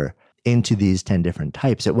much deeper into these 10 different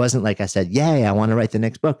types. It wasn't like I said, yay, I want to write the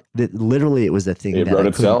next book. That literally it was the thing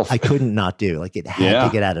that I couldn't not do. Like it had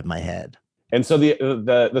to get out of my head. And so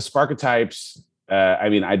the Sparketypes,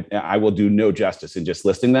 I will do no justice in just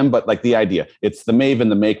listing them, but like the idea, it's the maven,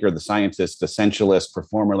 the maker, the scientist, essentialist,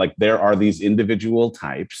 performer. Like there are these individual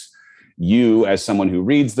types. You, as someone who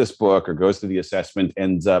reads this book or goes through the assessment,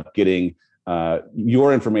 ends up getting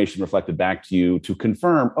your information reflected back to you to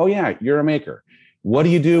confirm, oh yeah, you're a maker. What do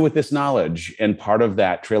you do with this knowledge? And part of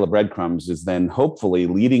that trail of breadcrumbs is then hopefully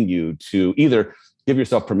leading you to either give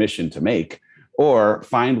yourself permission to make or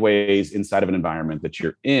find ways inside of an environment that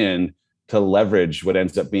you're in to leverage what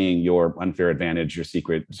ends up being your unfair advantage, your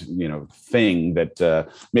secret, thing that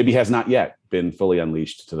maybe has not yet been fully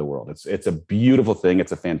unleashed to the world. It's a beautiful thing.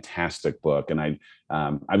 It's a fantastic book. And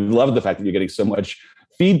I love the fact that you're getting so much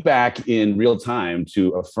feedback in real time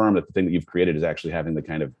to affirm that the thing that you've created is actually having the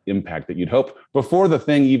kind of impact that you'd hope before the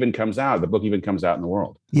thing even comes out, the book even comes out in the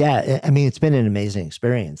world. Yeah. I mean, it's been an amazing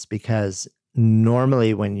experience because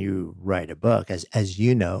normally when you write a book, as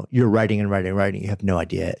you know, you're writing. You have no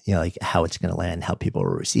idea, like how it's going to land, how people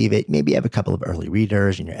will receive it. Maybe you have a couple of early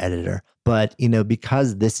readers and your editor. But,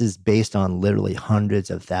 because this is based on literally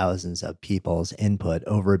hundreds of thousands of people's input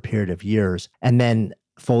over a period of years, and then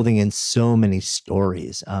folding in so many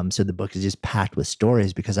stories. So the book is just packed with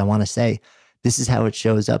stories because I want to say, this is how it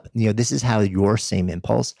shows up. This is how your same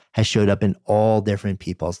impulse has showed up in all different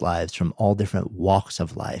people's lives from all different walks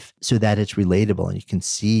of life so that it's relatable and you can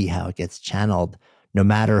see how it gets channeled no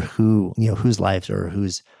matter whose lives or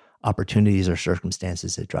whose opportunities or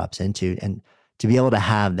circumstances it drops into. And to be able to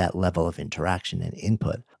have that level of interaction and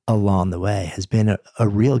input along the way has been a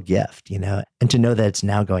real gift, and to know that it's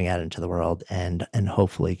now going out into the world and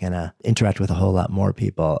hopefully going to interact with a whole lot more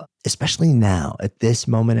people, especially now at this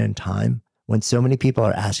moment in time when so many people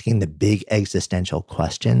are asking the big existential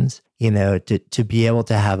questions, to be able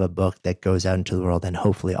to have a book that goes out into the world and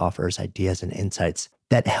hopefully offers ideas and insights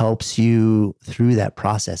that helps you through that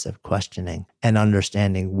process of questioning and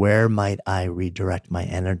understanding where might I redirect my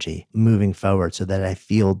energy moving forward so that I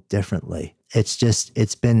feel differently. It's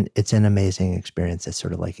an amazing experience that's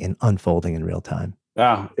sort of like unfolding in real time.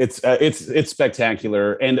 Wow, it's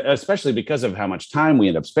spectacular. And especially because of how much time we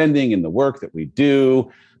end up spending in the work that we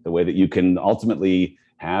do, the way that you can ultimately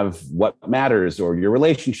have what matters or your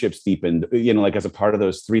relationships deepened, like as a part of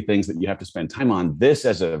those three things that you have to spend time on. This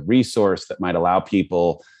as a resource that might allow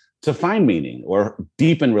people to find meaning or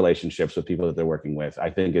deepen relationships with people that they're working with, I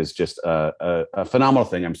think is just a phenomenal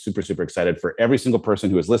thing. I'm super, super excited for every single person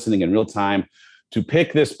who is listening in real time to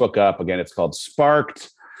pick this book up. Again, it's called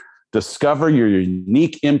Sparked: Discover Your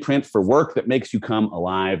Unique Imprint for Work That Makes You Come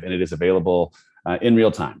Alive, and it is available in real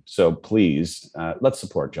time. So please, let's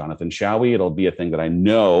support Jonathan, shall we? It'll be a thing that I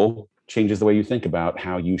know changes the way you think about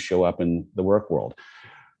how you show up in the work world.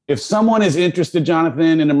 If someone is interested,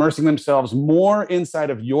 Jonathan, in immersing themselves more inside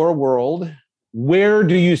of your world, where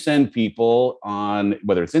do you send people on,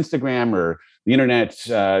 whether it's Instagram or the internet,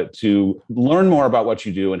 to learn more about what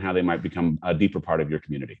you do and how they might become a deeper part of your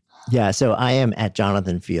community? Yeah, so I am at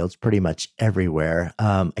Jonathan Fields pretty much everywhere.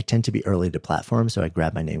 I tend to be early to platforms, so I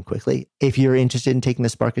grab my name quickly. If you're interested in taking the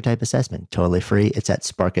Sparketype assessment, totally free. It's at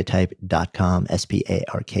sparketype.com,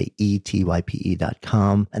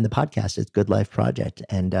 SPARKETYPE.com. And the podcast is Good Life Project.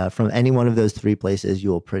 And from any one of those three places,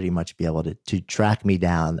 you will pretty much be able to track me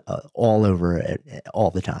down all over it,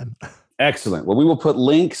 all the time. Excellent. Well, we will put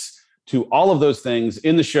links to all of those things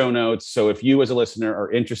in the show notes. So if you as a listener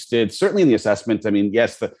are interested, certainly in the assessment,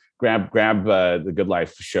 yes, grab the Good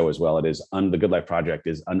Life show as well. It is the Good Life Project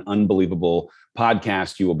is an unbelievable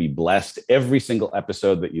podcast. You will be blessed every single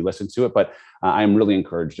episode that you listen to it. But I'm really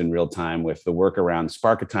encouraged in real time with the work around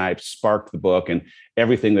Sparketype, Sparked the book, and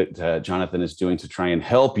everything that Jonathan is doing to try and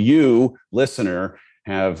help you, listener,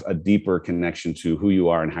 have a deeper connection to who you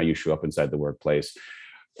are and how you show up inside the workplace.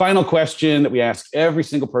 Final question that we ask every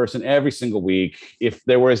single person every single week. If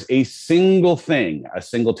there was a single thing, a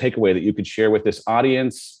single takeaway that you could share with this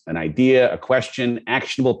audience, an idea, a question,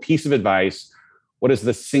 actionable piece of advice, what is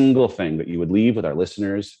the single thing that you would leave with our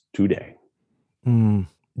listeners today?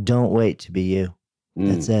 Don't wait to be you.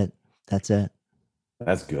 That's it. That's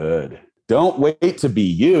good. Don't wait to be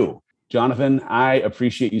you. Jonathan, I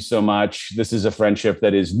appreciate you so much. This is a friendship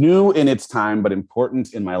that is new in its time, but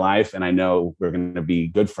important in my life. And I know we're going to be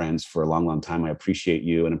good friends for a long, long time. I appreciate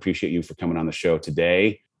you and appreciate you for coming on the show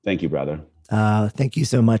today. Thank you, brother. Thank you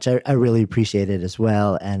so much. I really appreciate it as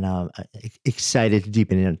well. And excited to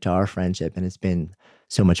deepen into our friendship. And it's been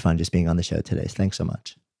so much fun just being on the show today. So thanks so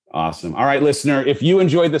much. Awesome. All right, listener, if you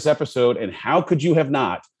enjoyed this episode, and how could you have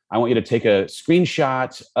not, I want you to take a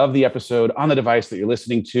screenshot of the episode on the device that you're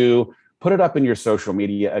listening to, put it up in your social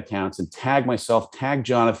media accounts and tag myself, tag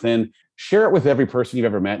Jonathan, share it with every person you've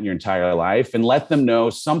ever met in your entire life and let them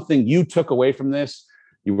know something you took away from this.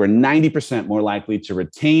 You were 90% more likely to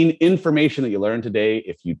retain information that you learned today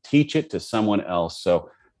if you teach it to someone else.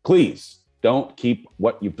 So please don't keep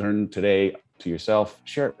what you've learned today to yourself.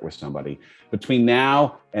 Share it with somebody. Between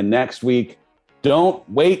now and next week, don't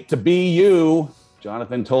wait to be you.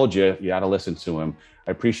 Jonathan told you, you got to listen to him.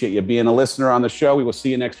 I appreciate you being a listener on the show. We will see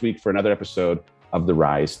you next week for another episode of the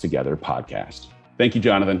Rise Together podcast. Thank you,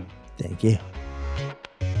 Jonathan. Thank you.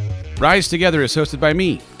 Rise Together is hosted by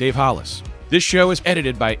me, Dave Hollis. This show is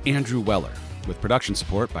edited by Andrew Weller, with production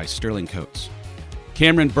support by Sterling Coates.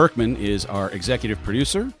 Cameron Berkman is our executive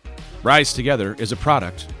producer. Rise Together is a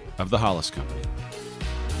product of the Hollis Company.